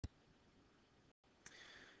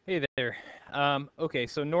Hey there. Okay,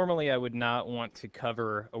 so normally I would not want to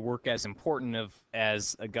cover a work as important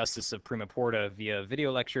as Augustus of Primaporta via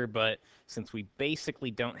video lecture, but since we basically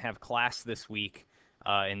don't have class this week,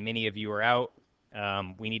 and many of you are out,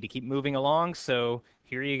 we need to keep moving along, so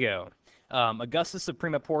here you go. Augustus of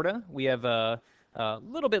Primaporta, we have a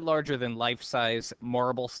little bit larger than life-size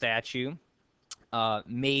marble statue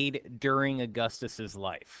made during Augustus's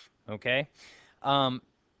life, okay? Um,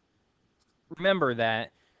 Remember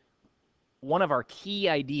that one of our key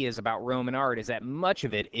ideas about Roman art is that much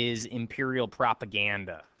of it is imperial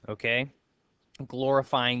propaganda, okay?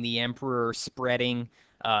 Glorifying the emperor, spreading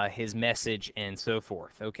his message, and so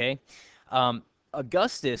forth, okay?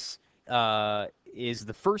 Augustus is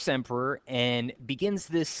the first emperor and begins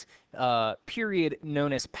this period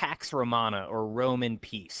known as Pax Romana, or Roman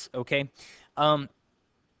peace, okay? Um,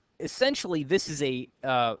 Essentially, this is a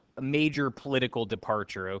major political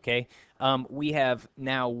departure. Okay, we have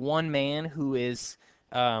now one man who is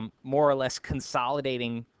more or less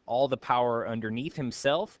consolidating all the power underneath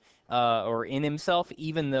himself or in himself,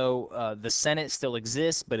 even though the Senate still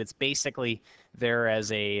exists, but it's basically there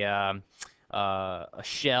as a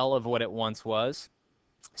shell of what it once was.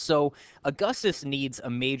 So Augustus needs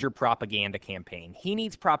a major propaganda campaign. He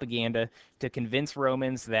needs propaganda to convince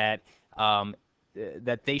Romans um,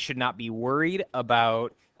 that they should not be worried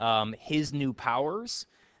about his new powers,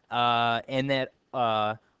 and that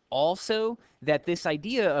also that this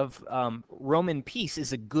idea of Roman peace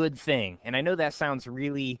is a good thing. And I know that sounds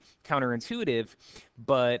really counterintuitive,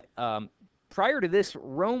 but prior to this,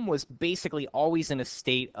 Rome was basically always in a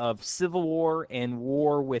state of civil war and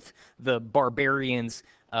war with the barbarians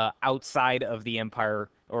outside of the empire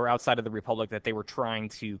or outside of the republic that they were trying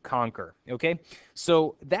to conquer. Okay,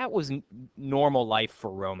 so that was normal life for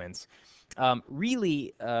Romans.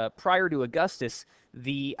 Really, prior to Augustus,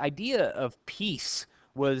 the idea of peace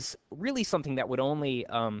was really something that would only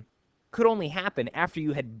could only happen after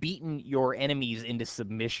you had beaten your enemies into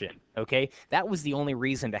submission. Okay, that was the only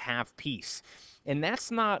reason to have peace, and that's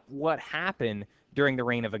not what happened during the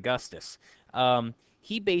reign of Augustus.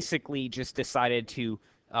 He basically just decided to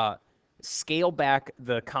uh, scale back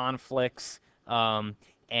the conflicts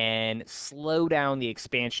and slow down the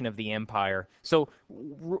expansion of the empire. So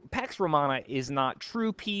Pax Romana is not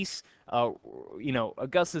true peace.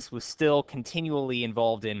 Augustus was still continually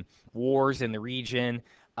involved in wars in the region,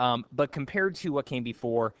 but compared to what came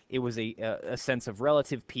before, it was a sense of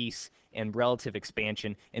relative peace and relative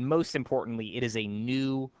expansion, and most importantly, it is a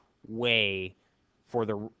new way for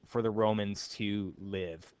the Romans to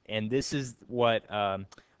live, and this is what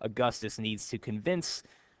Augustus needs to convince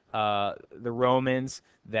the Romans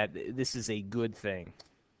that this is a good thing.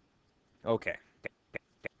 Okay,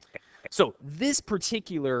 so this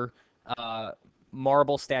particular uh,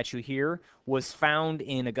 marble statue here was found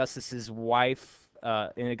in Augustus's wife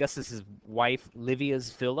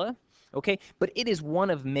Livia's villa. Okay, but it is one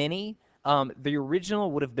of many. The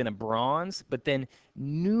original would have been a bronze, but then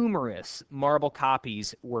numerous marble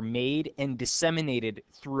copies were made and disseminated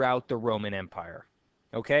throughout the Roman Empire.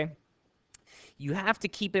 Okay, you have to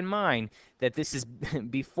keep in mind that this is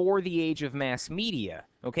before the age of mass media.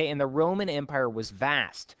 Okay, and the Roman Empire was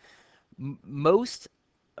vast. Most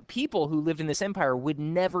people who lived in this empire would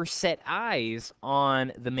never set eyes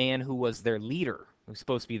on the man who was their leader, who's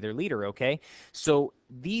supposed to be their leader. Okay, so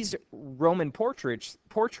these Roman portraits,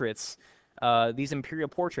 these imperial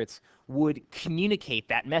portraits, would communicate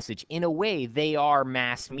that message. In a way, they are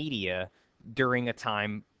mass media during a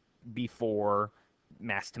time before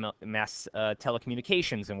mass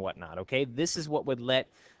telecommunications and whatnot. Okay, this is what would let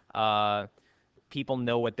uh, people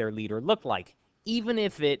know what their leader looked like, even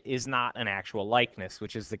if it is not an actual likeness,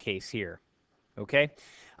 which is the case here. Okay.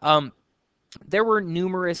 Um, there were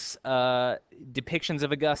numerous depictions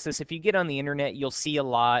of Augustus. If you get on the internet, you'll see a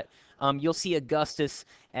lot. You'll see Augustus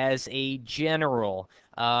as a general.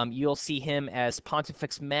 You'll see him as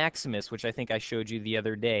Pontifex Maximus, which I think I showed you the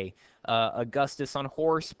other day. Augustus on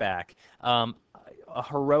horseback. A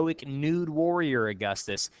heroic nude warrior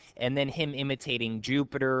Augustus, and then him imitating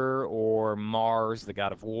Jupiter or Mars, the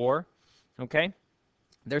god of war. Okay?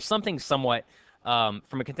 There's something somewhat, from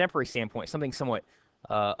a contemporary standpoint, something somewhat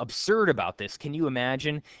absurd about this. Can you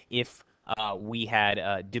imagine if we had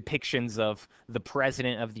depictions of the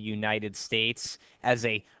President of the United States as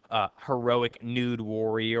a heroic nude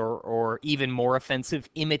warrior, or even more offensive,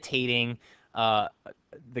 imitating uh,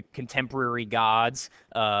 the contemporary gods,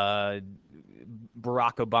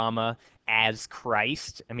 Barack Obama as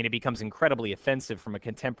Christ? I mean, it becomes incredibly offensive from a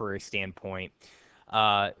contemporary standpoint.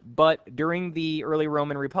 But during the early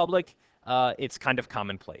Roman Republic, it's kind of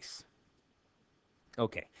commonplace.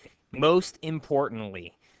 Okay. Most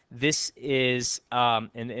importantly, this is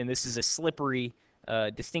and this is a slippery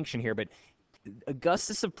distinction here, but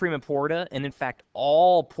Augustus of Primaporta, and in fact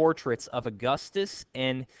all portraits of Augustus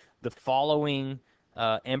and the following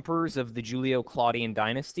emperors of the Julio-Claudian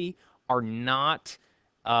dynasty are not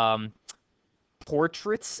um,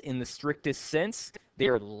 portraits in the strictest sense. They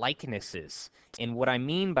are likenesses. And what I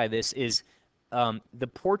mean by this is the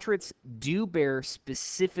portraits do bear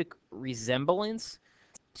specific resemblance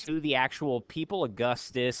to the actual people,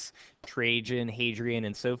 Augustus, Trajan, Hadrian,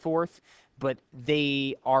 and so forth, but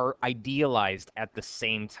they are idealized at the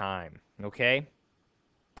same time. Okay?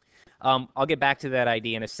 I'll get back to that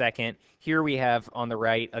idea in a second. Here we have on the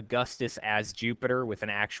right Augustus as Jupiter with an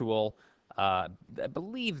actual, I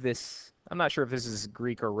believe this, I'm not sure if this is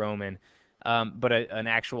Greek or Roman, but an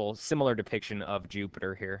actual similar depiction of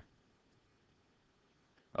Jupiter here.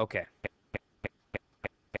 Okay.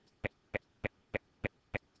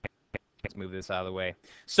 Let's move this out of the way.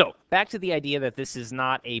 So, back to the idea that this is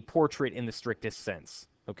not a portrait in the strictest sense.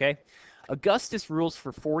 Okay? Augustus rules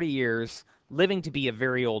for 40 years, living to be a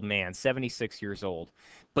very old man, 76 years old.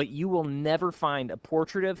 But you will never find a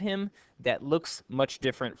portrait of him that looks much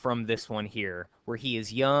different from this one here, where he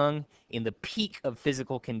is young, in the peak of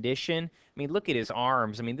physical condition. I mean, look at his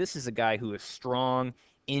arms. I mean, this is a guy who is strong,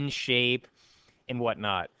 in shape, and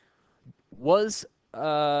whatnot. Was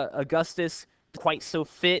Augustus quite so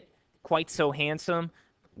fit, quite so handsome?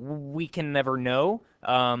 We can never know.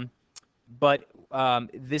 But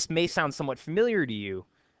this may sound somewhat familiar to you.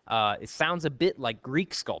 It sounds a bit like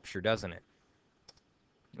Greek sculpture, doesn't it?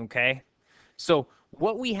 Okay. So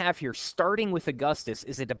what we have here, starting with Augustus,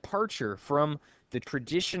 is a departure from the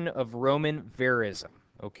tradition of Roman verism.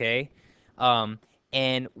 Okay. Um,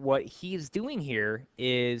 and what he's doing here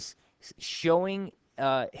is showing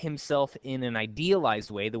himself in an idealized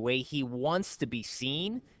way, the way he wants to be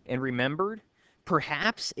seen and remembered.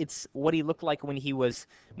 Perhaps it's what he looked like when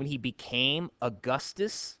he became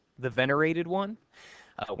Augustus, the venerated one,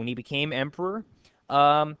 when he became emperor.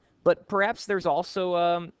 But perhaps there's also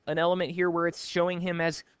an element here where it's showing him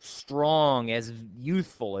as strong, as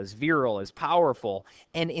youthful, as virile, as powerful,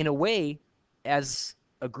 and in a way, as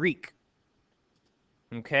a Greek.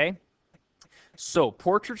 Okay? So,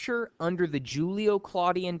 portraiture under the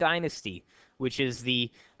Julio-Claudian dynasty, which is the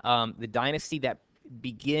dynasty that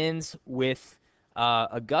begins with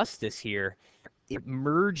Augustus here, it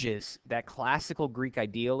merges that classical Greek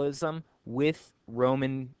idealism with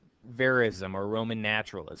Roman verism or Roman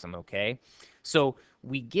naturalism, okay? So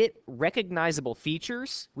we get recognizable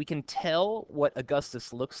features. We can tell what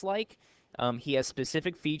Augustus looks like. He has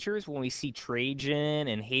specific features. When we see Trajan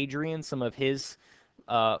and Hadrian, some of his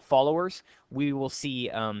followers, we will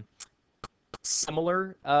see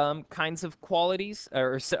similar kinds of qualities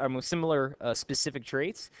or similar specific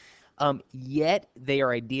traits. Yet they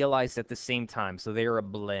are idealized at the same time, so they are a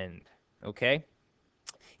blend. Okay?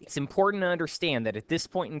 It's important to understand that at this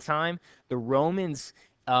point in time, the Romans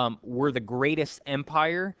were the greatest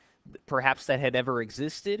empire, perhaps that had ever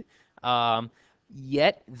existed.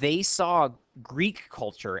 Yet they saw Greek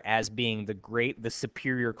culture as being the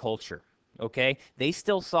superior culture. Okay, they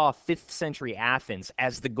still saw 5th century Athens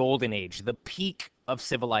as the golden age, the peak of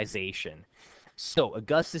civilization. So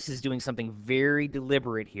Augustus is doing something very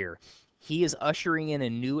deliberate here. He is ushering in a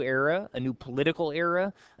new era, a new political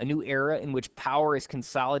era, a new era in which power is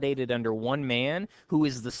consolidated under one man who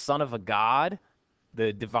is the son of a god,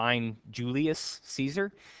 the divine Julius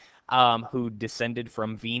Caesar, who descended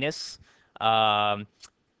from Venus. So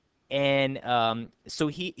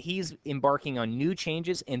he's embarking on new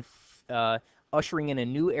changes and ushering in a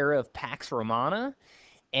new era of Pax Romana.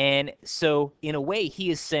 And so, in a way, he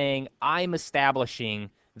is saying, I'm establishing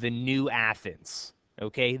the new Athens.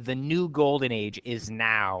 Okay, the new golden age is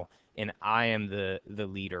now, and I am the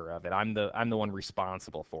leader of it. I'm the one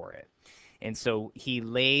responsible for it. And so he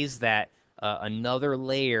lays that another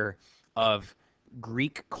layer of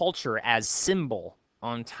Greek culture as symbol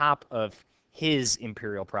on top of his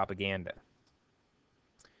imperial propaganda.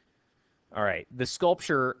 All right. The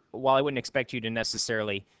sculpture, while I wouldn't expect you to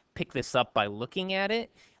necessarily pick this up by looking at it,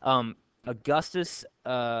 Augustus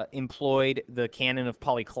employed the canon of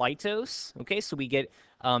Polykleitos. Okay, so we get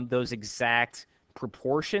those exact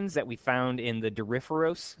proportions that we found in the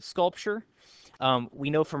Doryphoros sculpture. We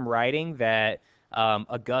know from writing that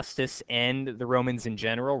Augustus and the Romans in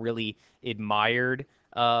general really admired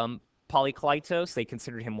Polykleitos. They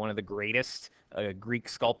considered him one of the greatest Greek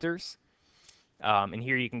sculptors. And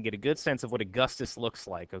here you can get a good sense of what Augustus looks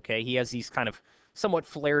like, okay? He has these kind of somewhat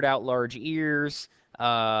flared out large ears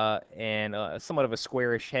and somewhat of a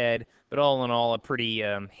squarish head, but all in all, a pretty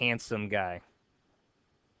handsome guy.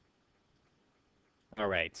 All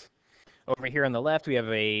right. Over here on the left, we have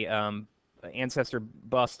a ancestor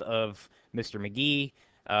bust of Mr. McGee.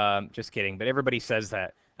 Just kidding, but everybody says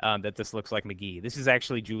that that this looks like McGee. This is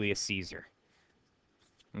actually Julius Caesar.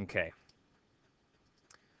 Okay.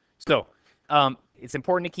 So it's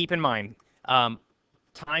important to keep in mind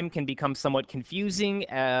time can become somewhat confusing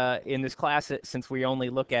in this class since we only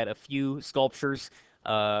look at a few sculptures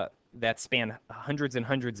that span hundreds and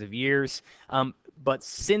hundreds of years. But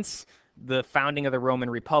since the founding of the Roman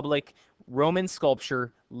Republic, Roman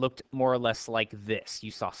sculpture looked more or less like this.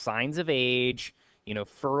 You saw signs of age, you know,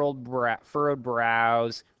 furrowed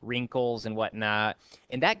brows, wrinkles, and whatnot.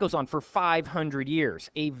 And that goes on for 500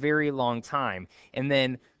 years, a very long time. And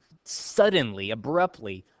then suddenly,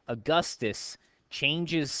 abruptly, Augustus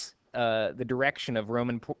changes the direction of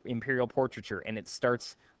Roman imperial portraiture, and it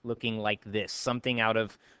starts looking like this, something out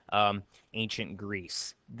of ancient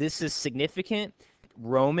Greece. This is significant.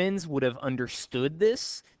 Romans would have understood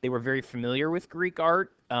this. They were very familiar with Greek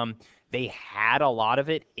art. They had a lot of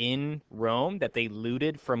it in Rome that they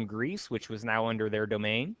looted from Greece, which was now under their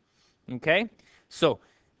domain. Okay, so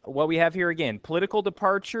what we have here again, political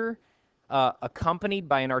departure accompanied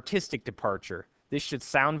by an artistic departure. This should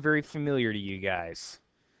sound very familiar to you guys.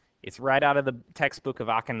 It's right out of the textbook of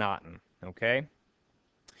Akhenaten, okay?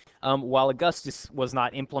 While Augustus was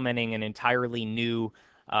not implementing an entirely new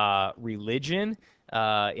religion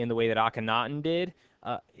in the way that Akhenaten did,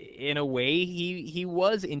 in a way, he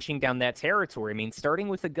was inching down that territory. I mean, starting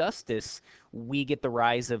with Augustus, we get the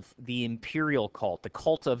rise of the imperial cult, the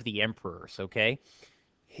cult of the emperors, okay?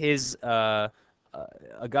 His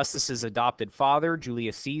Augustus's adopted father,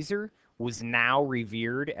 Julius Caesar, was now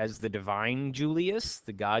revered as the divine Julius,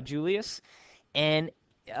 the god Julius. And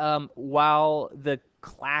while the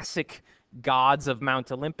classic gods of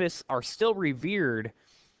Mount Olympus are still revered,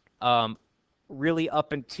 really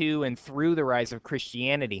up into and through the rise of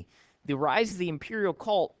Christianity, the rise of the imperial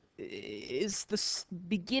cult is the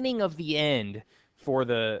beginning of the end for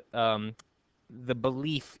the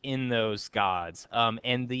belief in those gods,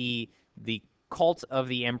 and the cult of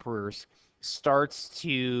the emperors starts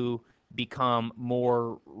to become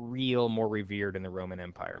more real, more revered in the Roman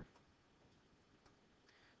Empire.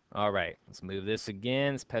 All right, let's move this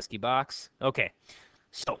again, this pesky box. Okay,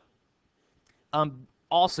 so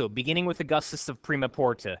also, beginning with Augustus of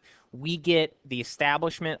Primaporta, we get the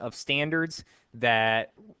establishment of standards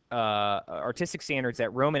that, artistic standards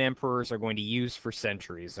that Roman emperors are going to use for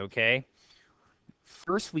centuries, okay?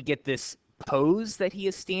 First, we get this pose that he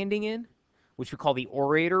is standing in, which we call the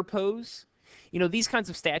orator pose. You know, these kinds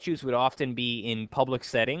of statues would often be in public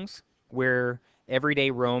settings where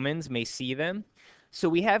everyday Romans may see them. So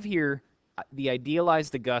we have here the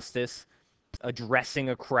idealized Augustus addressing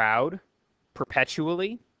a crowd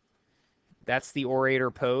perpetually. That's the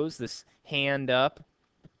orator pose, this hand up.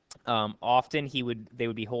 Often they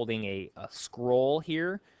would be holding a scroll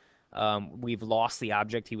here. We've lost the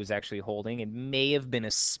object he was actually holding. It may have been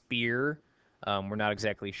a spear. We're not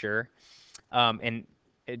exactly sure. And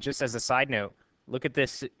just as a side note, look at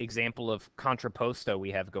this example of contrapposto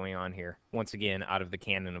we have going on here. Once again, out of the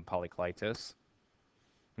canon of Polykleitos.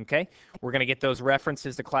 Okay, we're going to get those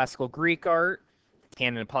references to classical Greek art,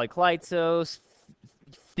 canon of Polykleitos,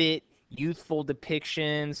 fit, youthful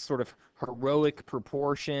depictions, sort of heroic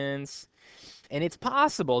proportions. And it's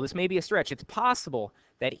possible, this may be a stretch, it's possible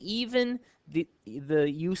that even the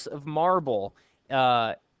use of marble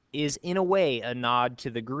is in a way a nod to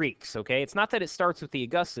the Greeks, okay? It's not that it starts with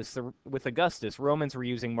Augustus. Romans were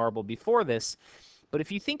using marble before this. But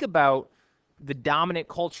if you think about the dominant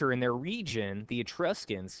culture in their region, the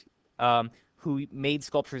Etruscans, who made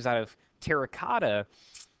sculptures out of terracotta,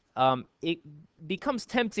 it becomes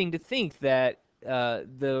tempting to think that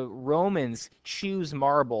the Romans choose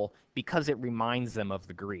marble because it reminds them of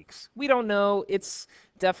the Greeks. We don't know. It's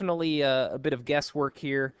definitely a bit of guesswork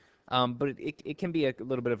here, but it can be a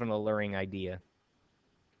little bit of an alluring idea.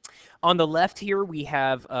 On the left here, we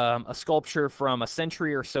have a sculpture from a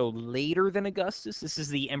century or so later than Augustus. This is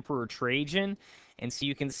the Emperor Trajan. And so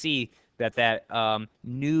you can see that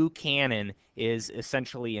new canon is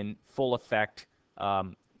essentially in full effect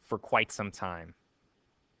for quite some time.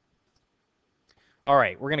 All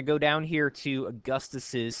right, we're going to go down here to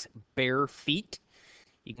Augustus's bare feet.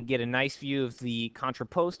 You can get a nice view of the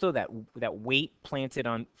contrapposto, that weight planted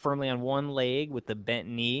firmly on one leg with the bent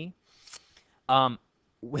knee.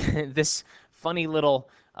 This funny little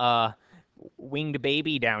winged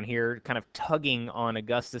baby down here, kind of tugging on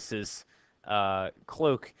Augustus's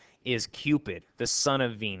cloak, is Cupid, the son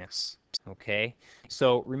of Venus. Okay,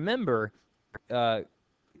 so remember,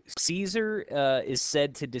 Caesar is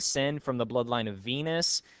said to descend from the bloodline of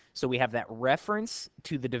Venus, so we have that reference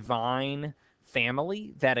to the divine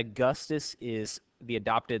family that Augustus is the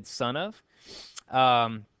adopted son of.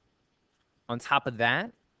 Um, on top of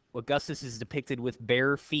that, Augustus is depicted with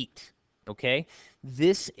bare feet. Okay,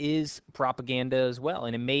 this is propaganda as well,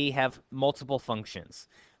 and it may have multiple functions.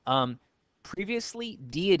 Um, Previously,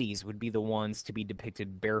 deities would be the ones to be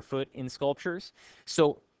depicted barefoot in sculptures.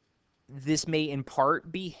 So this may in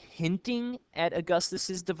part be hinting at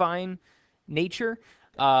Augustus's divine nature,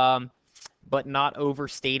 um, but not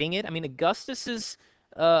overstating it. I mean, Augustus's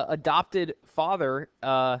adopted father,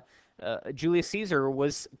 Julius Caesar,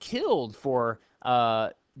 was killed for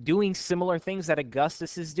doing similar things that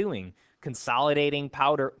Augustus is doing, consolidating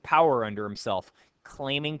power under himself,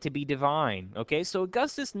 claiming to be divine. Okay, so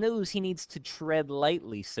Augustus knows he needs to tread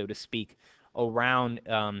lightly, so to speak, around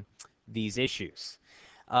these issues.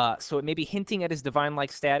 So it may be hinting at his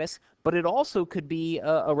divine-like status, but it also could be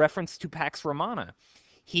a reference to Pax Romana.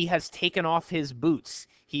 He has taken off his boots.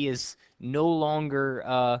 He is no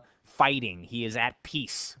longer fighting. He is at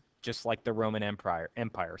peace, just like the Roman Empire,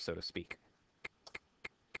 so to speak.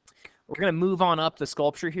 We're going to move on up the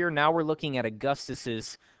sculpture here. Now we're looking at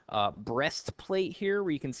Augustus's breastplate here,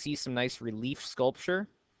 where you can see some nice relief sculpture.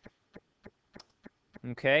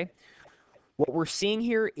 Okay. What we're seeing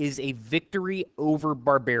here is a victory over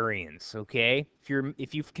barbarians, okay?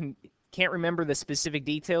 If you can't remember the specific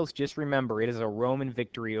details, just remember it is a Roman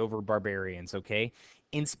victory over barbarians, okay?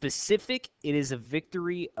 In specific, it is a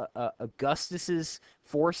victory Augustus's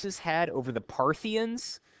forces had over the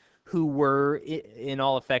Parthians, who were in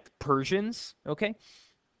all effect Persians, okay?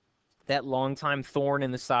 That longtime thorn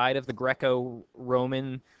in the side of the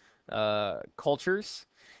Greco-Roman cultures.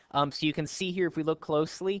 So you can see here, if we look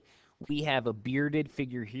closely, we have a bearded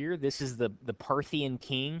figure here. This is the Parthian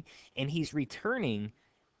king, and he's returning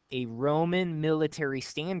a Roman military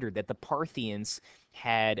standard that the Parthians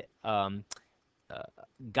had had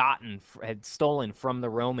stolen from the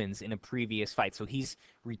Romans in a previous fight. So he's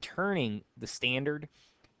returning the standard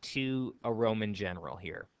to a Roman general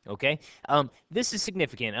here. Okay, this is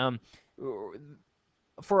significant.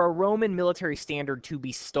 For a Roman military standard to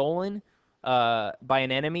be stolen by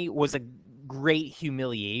an enemy was a great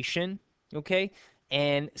humiliation. Okay,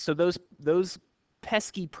 and so those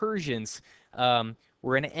pesky Persians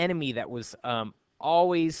were an enemy that was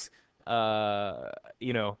always a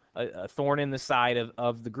thorn in the side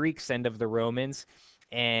of the Greeks and of the Romans.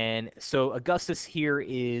 And so Augustus here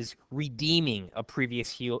is redeeming a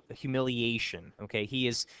previous humiliation. Okay, he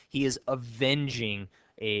is avenging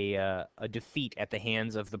a defeat at the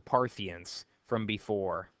hands of the Parthians from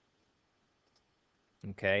before.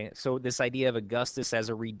 Okay, so this idea of Augustus as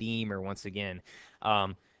a redeemer, once again,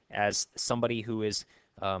 as somebody who is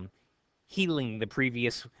healing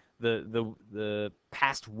the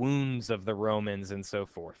past wounds of the Romans and so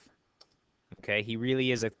forth. Okay, he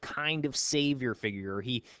really is a kind of savior figure. Or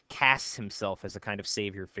he casts himself as a kind of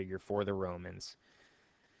savior figure for the Romans.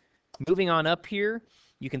 Moving on up here,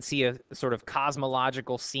 you can see a sort of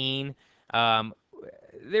cosmological scene.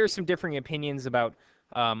 There's some differing opinions about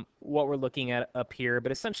what we're looking at up here,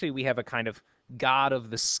 but essentially we have a kind of god of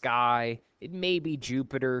the sky. It may be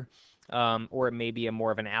Jupiter, or it may be a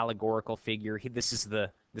more of an allegorical figure.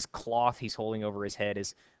 This cloth he's holding over his head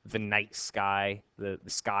is the night sky, the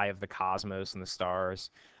sky of the cosmos and the stars.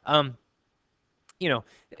 You know,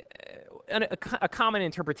 a common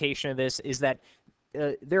interpretation of this is that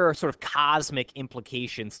there are sort of cosmic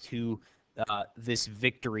implications to this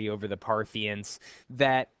victory over the Parthians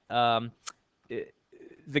that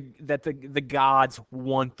the gods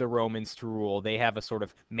want the Romans to rule. They have a sort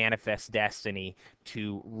of manifest destiny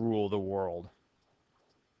to rule the world.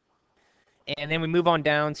 And then we move on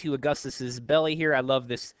down to Augustus's belly here. I love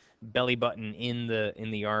this belly button in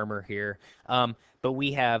the armor here. But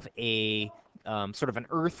we have a sort of an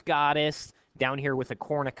earth goddess down here with a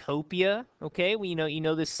cornucopia. Okay, you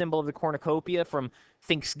know this symbol of the cornucopia from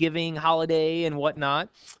Thanksgiving holiday and whatnot.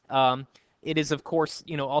 It is, of course,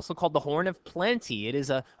 also called the Horn of Plenty. It is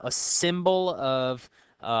a symbol of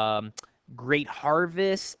great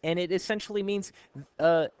harvest, and it essentially means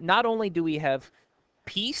not only do we have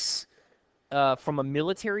peace from a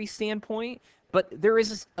military standpoint, but there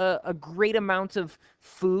is a great amount of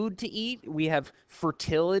food to eat. We have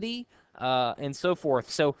fertility and so forth.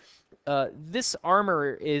 So this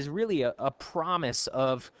armor is really a promise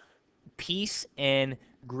of peace and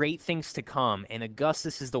great things to come, and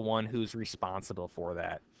Augustus is the one who's responsible for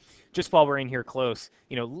that. Just while we're in here close,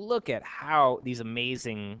 look at how these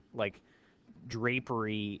amazing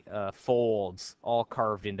drapery folds all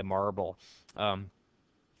carved into marble.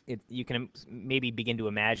 you can maybe begin to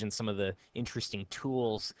imagine some of the interesting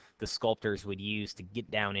tools the sculptors would use to get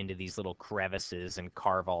down into these little crevices and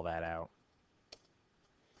carve all that out.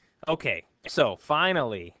 Okay, so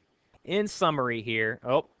finally, in summary here,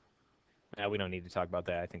 we don't need to talk about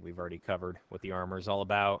that. I think we've already covered what the armor is all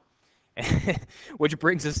about. Which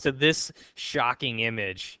brings us to this shocking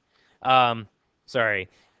image. Um, sorry.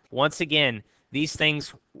 Once again, these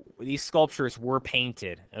sculptures were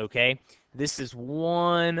painted. Okay, this is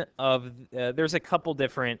one of. There's a couple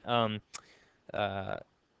different uh,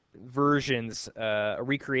 versions,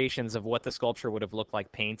 recreations of what the sculpture would have looked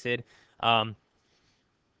like painted. Um,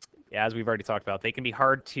 as we've already talked about, they can be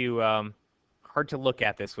hard to look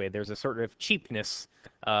at this way. There's a sort of cheapness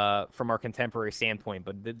from our contemporary standpoint,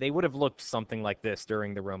 but they would have looked something like this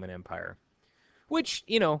during the Roman Empire, which,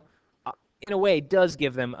 in a way, does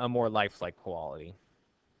give them a more lifelike quality.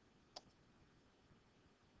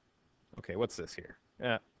 Okay, what's this here?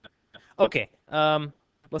 Okay,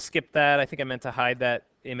 let's skip that. I think I meant to hide that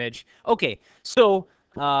image. Okay, so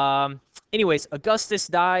anyways, Augustus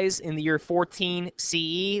dies in the year 14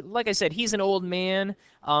 CE. Like I said, he's an old man.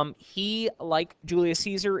 He, like Julius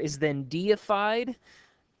Caesar, is then deified.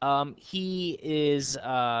 He is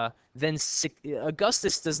then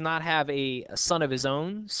Augustus does not have a son of his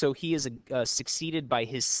own, so he is succeeded by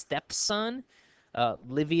his stepson,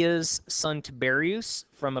 Livia's son Tiberius,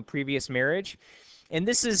 from a previous marriage. And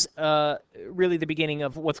this is really the beginning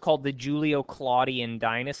of what's called the Julio-Claudian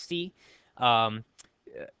dynasty, um,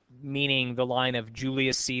 meaning the line of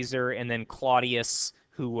Julius Caesar and then Claudius,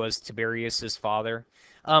 who was Tiberius's father.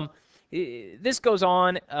 This goes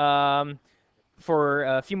on for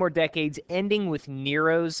a few more decades, ending with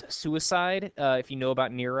Nero's suicide, if you know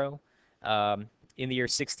about Nero, in the year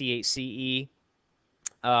 68 CE.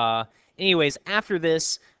 Anyways, after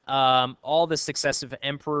this, all the successive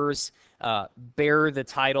emperors bear the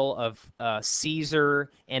title of Caesar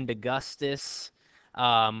and Augustus.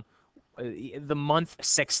 The month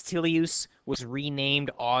Sextilius was renamed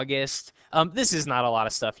August. This is not a lot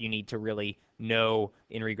of stuff you need to really know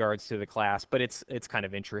in regards to the class, but it's kind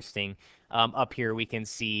of interesting. Up here we can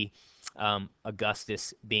see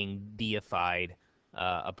Augustus being deified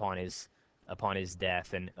upon his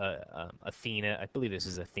death, and Athena, I believe this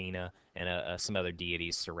is Athena, and some other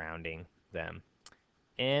deities surrounding them.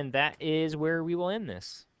 And that is where we will end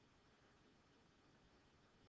this.